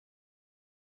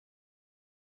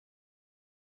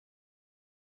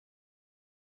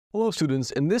Hello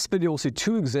students, in this video we'll see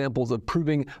two examples of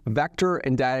proving vector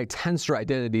and dyadic tensor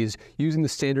identities using the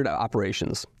standard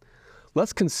operations.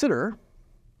 Let's consider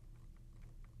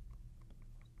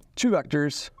two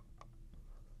vectors,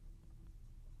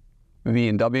 v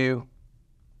and w,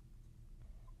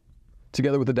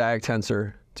 together with the dyadic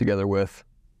tensor, together with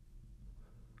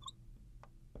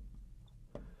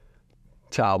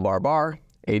tau bar bar,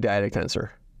 a dyadic tensor.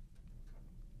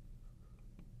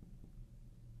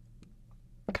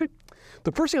 Okay.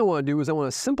 The first thing I want to do is I want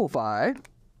to simplify.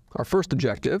 Our first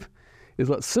objective is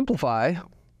let's simplify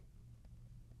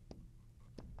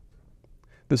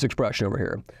this expression over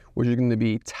here, which is going to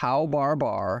be tau bar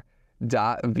bar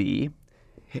dot v.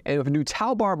 And if I do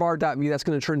tau bar bar dot v, that's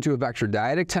going to turn into a vector.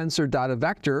 Dyadic tensor dot a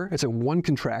vector. It's a one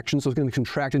contraction, so it's going to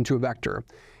contract into a vector.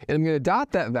 And I'm going to dot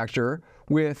that vector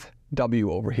with w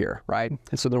over here, right?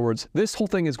 And so in other words, this whole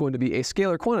thing is going to be a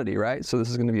scalar quantity, right? So this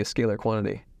is going to be a scalar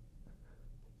quantity.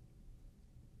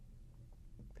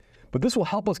 But this will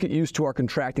help us get used to our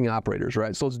contracting operators,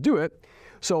 right? So let's do it.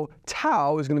 So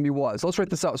tau is going to be what? So let's write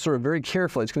this out sort of very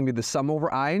carefully. It's going to be the sum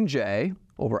over I and j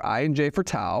for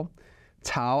tau,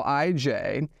 tau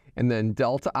ij, and then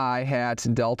delta I hat,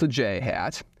 delta j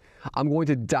hat. I'm going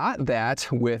to dot that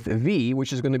with v,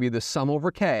 which is going to be the sum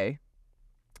over k,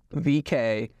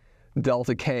 vk,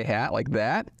 delta k hat, like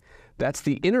that. That's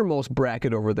the innermost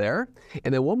bracket over there.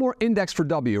 And then one more index for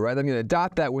w, right? I'm going to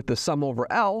dot that with the sum over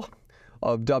L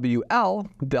of WL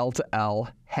delta L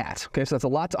hat. Okay, so that's a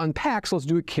lot to unpack, so let's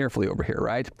do it carefully over here,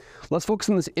 right? Let's focus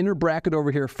on this inner bracket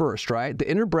over here first, right? The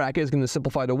inner bracket is going to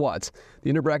simplify to what? The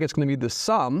inner bracket is going to be the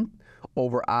sum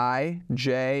over I,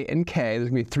 j, and k. There's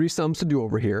going to be three sums to do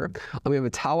over here. I'm going to have a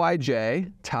tau ij,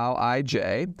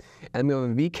 and I'm going to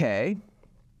have a vk,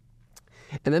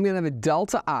 and then I'm going to have a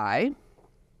delta I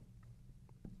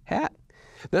hat.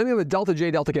 Then I'm going to have a delta j,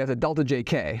 delta k, that's a delta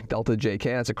jk. Delta jk,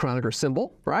 that's a Kronecker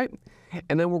symbol, right?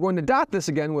 And then we're going to dot this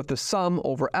again with the sum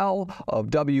over L of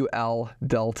WL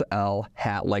delta L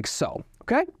hat, like so.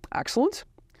 Okay, excellent.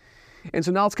 And so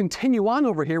now let's continue on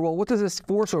over here. Well, what does this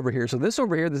force over here? So this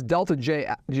over here, this delta j,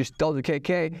 just delta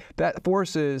kk, that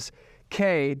forces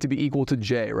k to be equal to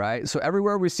j, right? So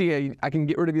everywhere we see I can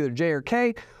get rid of either j or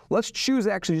k, let's choose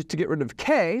actually just to get rid of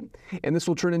k, and this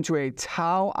will turn into a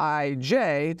tau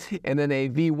ij, and then a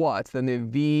v what? Then a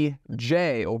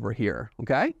vj over here,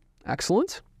 okay?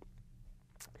 Excellent.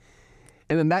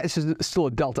 And then that is just still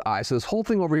a delta I. So this whole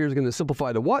thing over here is going to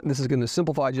simplify to what? This is going to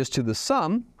simplify just to the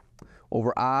sum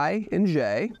over I and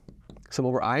j, sum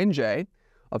over I and j,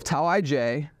 of tau ij,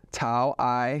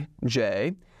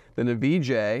 then a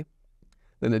vj,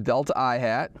 then a delta I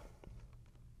hat.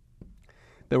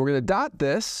 Then we're going to dot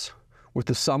this with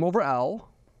the sum over L,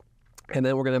 and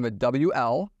then we're going to have a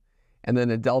WL, and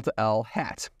then a delta L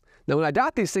hat. Now when I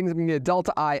dot these things, I'm going to get a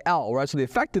delta IL, right? So the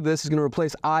effect of this is going to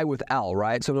replace I with L,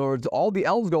 right? So in other words, all the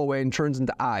L's go away and turns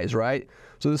into I's, right?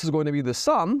 So this is going to be the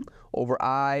sum over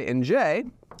I and j.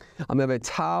 I'm going to have a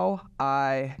tau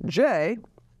ij,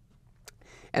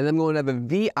 and then I'm going to have a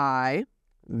vi,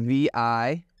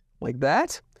 like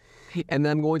that. And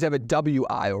then I'm going to have a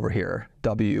wi over here,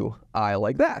 wi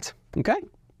like that, okay?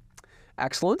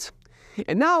 Excellent.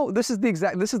 And now this is the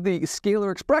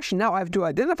scalar expression. Now I have to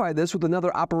identify this with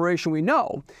another operation we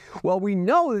know. Well, we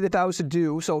know that if I was to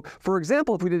do, so for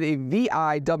example, if we did a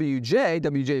vi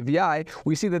wj vi,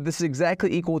 we see that this is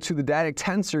exactly equal to the dyadic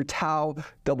tensor tau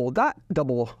double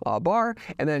bar,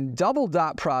 and then double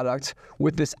dot product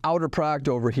with this outer product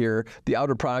over here. The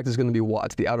outer product is going to be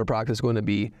what? The outer product is going to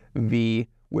be v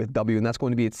with w, and that's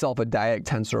going to be itself a dyadic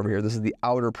tensor over here. This is the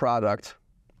outer product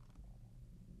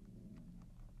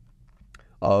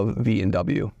of v and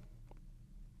w.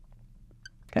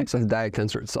 Okay, so that's the dyadic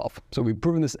tensor itself. So we've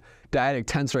proven this dyadic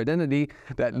tensor identity,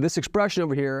 that this expression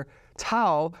over here,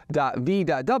 tau dot v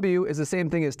dot w, is the same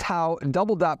thing as tau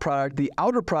double dot product, the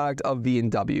outer product of v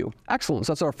and w. Excellent.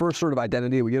 So that's our first sort of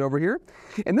identity we get over here.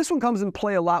 And this one comes in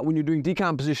play a lot when you're doing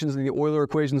decompositions in the Euler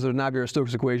equations or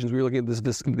Navier-Stokes equations. We're looking at the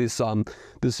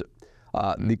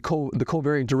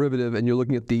covariant derivative, and you're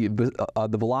looking at the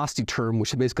velocity term,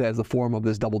 which basically has the form of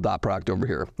this double dot product over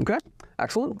here. Okay,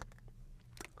 excellent.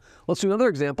 Let's do another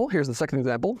example. Here's the second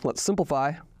example. Let's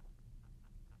simplify.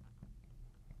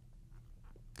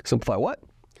 Simplify what?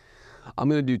 I'm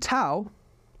going to do tau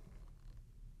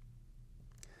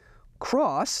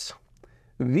cross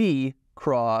v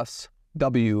cross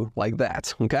w like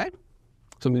that. Okay.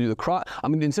 So I'm going to do the cross.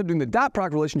 Instead of doing the dot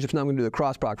product relationships, now I'm going to do the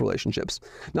cross product relationships.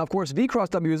 Now, of course, v cross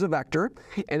w is a vector,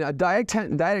 and a dyadic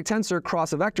tensor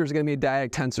cross a vector is going to be a dyadic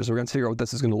tensor. So we're going to figure out what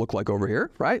this is going to look like over here,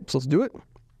 right? So let's do it.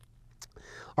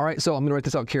 All right, so I'm going to write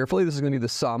this out carefully. This is going to be the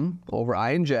sum over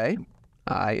I and j,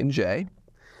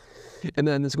 and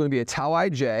then it's going to be a tau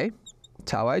ij,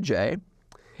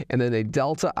 and then a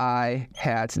delta I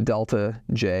hat, delta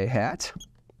j hat.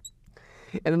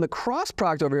 And then the cross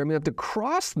product over here, I'm going to have to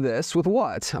cross this with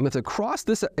what? I'm going to have to cross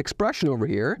this expression over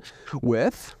here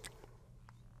with,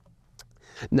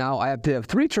 now I have to have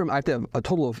I have to have a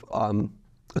total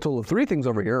of 3 things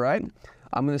over here, right?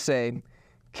 I'm going to say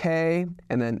K,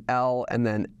 and then L, and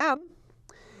then M.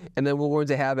 And then we're going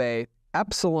to have a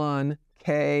epsilon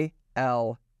K,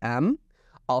 L, M.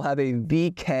 I'll have a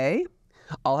VK.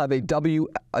 I'll have a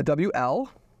WL,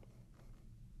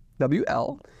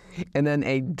 and then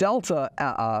a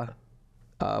delta,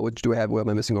 which do I have, what am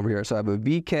I missing over here? So I have a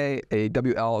VK, a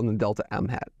WL, and then delta M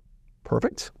hat.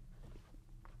 Perfect.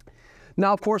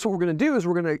 Now, of course, what we're going to do is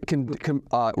we're going to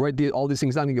write all these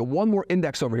things down and get one more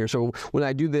index over here. So when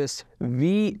I do this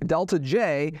V delta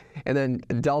J and then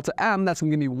delta M, that's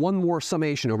going to give me one more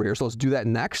summation over here. So let's do that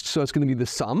next. So it's going to be the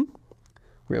sum.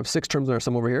 We have 6 terms in our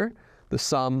sum over here. The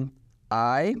sum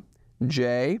I,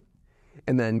 J,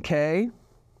 and then K,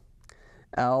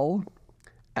 L,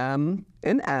 M,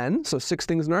 and N. So 6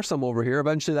 things in our sum over here.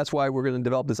 Eventually, that's why we're going to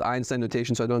develop this Einstein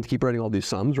notation so I don't have to keep writing all these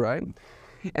sums, right?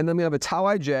 And then we have a tau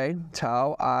ij.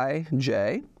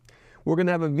 We're going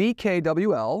to have a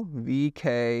VKWL,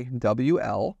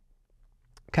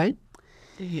 okay?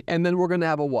 And then we're going to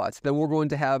have a what? Then we're going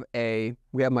to have we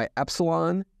have my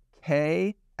epsilon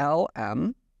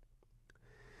KLM.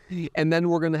 And then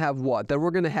we're going to have what? Then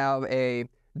we're going to have a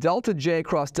delta J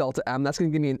cross delta M. That's going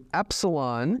to give me an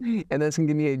epsilon. And then it's going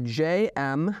to give me a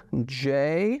JM,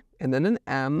 J, and then an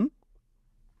M.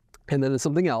 And then it's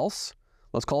something else.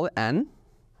 Let's call it N.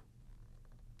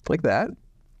 Like that.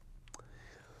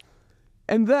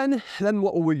 And then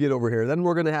what will we get over here? Then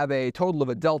we're going to have a total of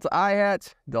a delta I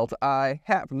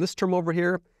hat from this term over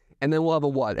here. And then we'll have a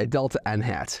what? A delta N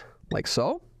hat, like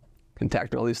so.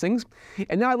 Contacting all these things.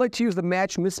 And now I'd like to use the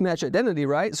match-mismatch identity,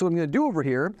 right? So what I'm going to do over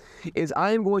here is I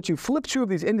am going to flip 2 of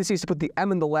these indices to put the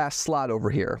M in the last slot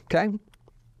over here, okay?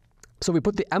 So we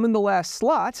put the M in the last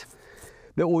slot,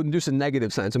 that will induce a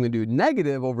negative sign. So I'm going to do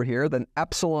negative over here, then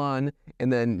epsilon,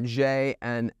 and then J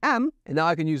and M. And now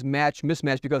I can use match,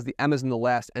 mismatch because the M is in the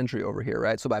last entry over here,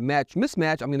 right? So by match,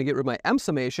 mismatch, I'm going to get rid of my M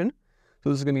summation. So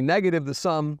this is going to be negative the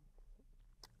sum.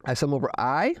 I sum over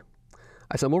I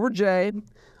sum over J,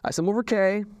 I sum over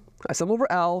K, I sum over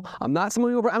L. I'm not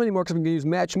summing over M anymore because I'm going to use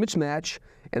match, mismatch,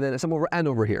 and then I sum over N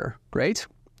over here. Great.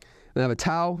 Then I have a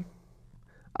tau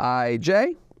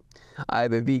ij. I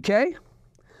have a VK.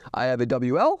 I have a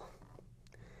WL,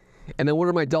 and then what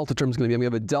are my delta terms going to be? I'm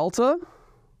going to have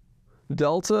a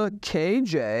delta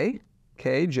KJ,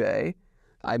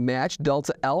 I match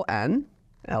delta LN,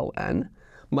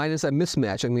 minus I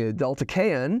mismatch. I'm going to have delta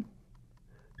KN,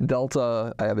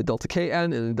 I have a delta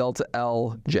KN and a delta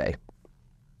LJ.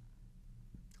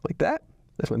 Like that.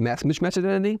 That's my math mismatch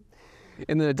identity.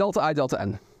 And then a delta I, delta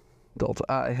N. Delta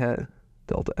I hat,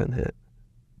 delta N hat.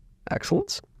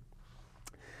 Excellent.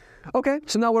 Okay,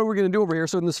 so now what are we going to do over here?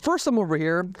 So in this first sum over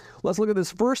here, let's look at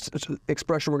this first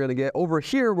expression we're going to get. Over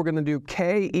here, we're going to do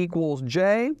K equals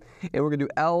J, and we're going to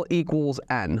do L equals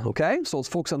N, okay? So let's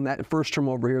focus on that first term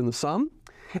over here in the sum.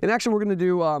 And actually, we're going to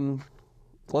do,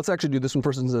 let's actually do this one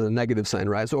first instead of a negative sign,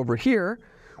 right? So over here,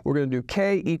 we're going to do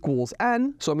K equals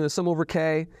N, so I'm going to sum over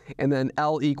K, and then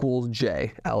L equals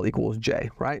J,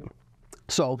 right?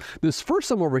 So this first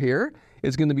sum over here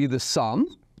is going to be the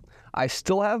sum. I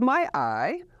still have my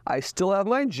I still have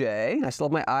my J, I still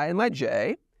have my I and my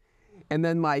J, and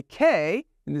then my K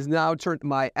is now turned,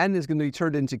 my N is going to be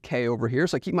turned into K over here,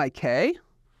 so I keep my K,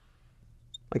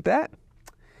 like that,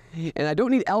 and I don't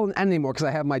need L and N anymore because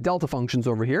I have my delta functions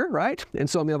over here, right? And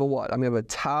so I'm going to have a what? I'm going to have a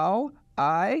tau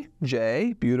I,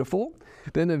 J, beautiful,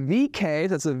 then a VK,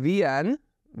 that's a VN,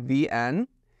 and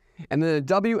then a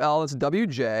WL, that's a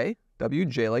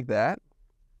WJ like that.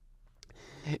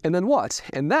 And then what?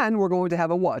 And then we're going to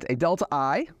have a what? A delta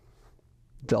I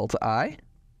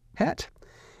hat.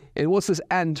 And what's this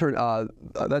N turn?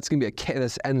 That's going to be a K.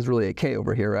 This N is really a K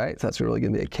over here, right? So that's really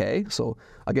going to be a K. So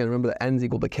again, remember that N is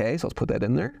equal to K. So let's put that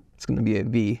in there. It's going to be a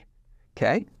V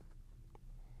K.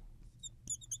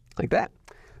 Like that.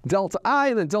 Delta I,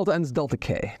 and then delta N is delta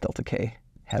K. Delta K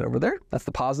hat over there. That's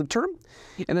the positive term.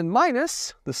 And then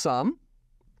minus the sum.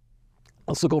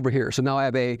 Let's look over here. So now I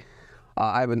have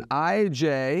an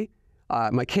IJ,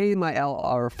 my K and my L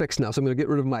are fixed now, so I'm going to get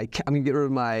rid of my K, I'm going to get rid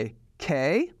of my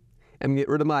K, I'm going to get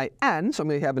rid of my N, so I'm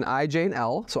going to have an IJ and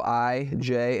L, so I,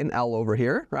 J, and L over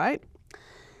here, right?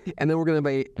 And then we're going to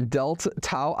have a delta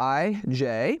tau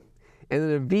IJ, and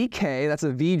then a VK, that's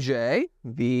a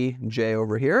VJ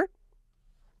over here.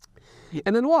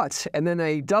 And then what? And then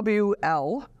a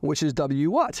WL, which is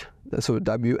W what? So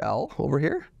WL over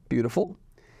here, beautiful.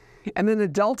 And then a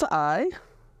delta I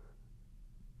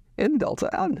and delta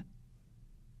N.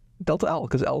 Delta L,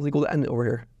 because L is equal to N over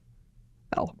here.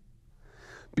 L.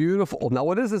 Beautiful. Now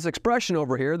what is this expression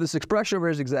over here? This expression over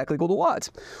here is exactly equal to what?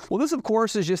 Well, this of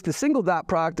course is just the single dot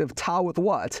product of tau with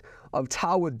what? Of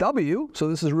tau with W. So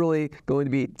this is really going to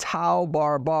be tau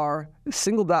bar bar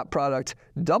single dot product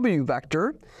W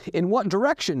vector. In what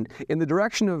direction? In the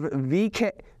direction of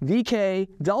VK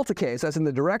delta K. So that's in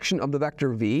the direction of the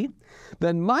vector V.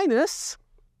 Then minus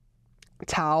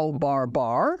tau bar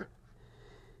bar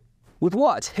with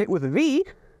what? Hit with V.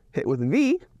 Hit with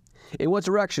V. In what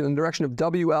direction? In the direction of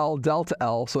WL delta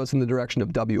L, so it's in the direction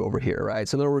of W over here, right?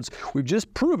 So in other words, we've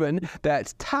just proven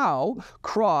that tau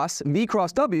cross V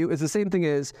cross W is the same thing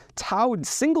as tau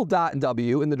single dot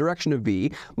W in the direction of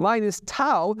V minus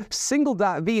tau single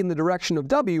dot V in the direction of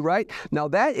W, right? Now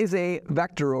that is a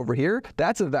vector over here.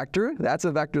 That's a vector, that's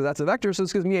a vector, that's a vector. So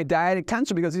this gives me a dyadic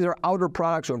tensor because these are outer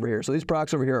products over here. So these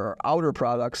products over here are outer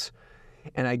products.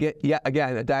 And I get, yet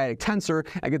again, a dyadic tensor.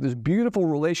 I get this beautiful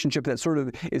relationship that sort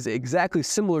of is exactly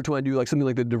similar to when I do like something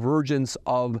like the divergence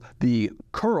of the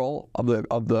curl of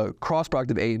the cross product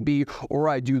of A and B, or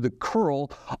I do the curl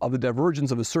of the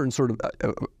divergence of a certain sort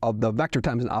of the vector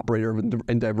times an operator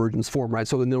in divergence form, right?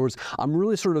 So in other words, I'm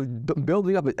really sort of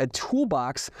building up a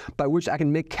toolbox by which I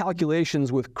can make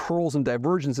calculations with curls and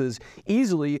divergences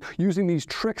easily using these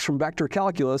tricks from vector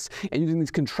calculus and using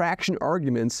these contraction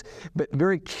arguments, but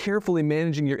very carefully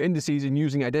managing your indices and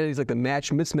using identities like the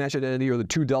match-mismatch identity or the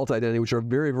two delta identity, which are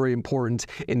very, very important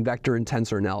in vector and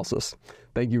tensor analysis.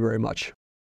 Thank you very much.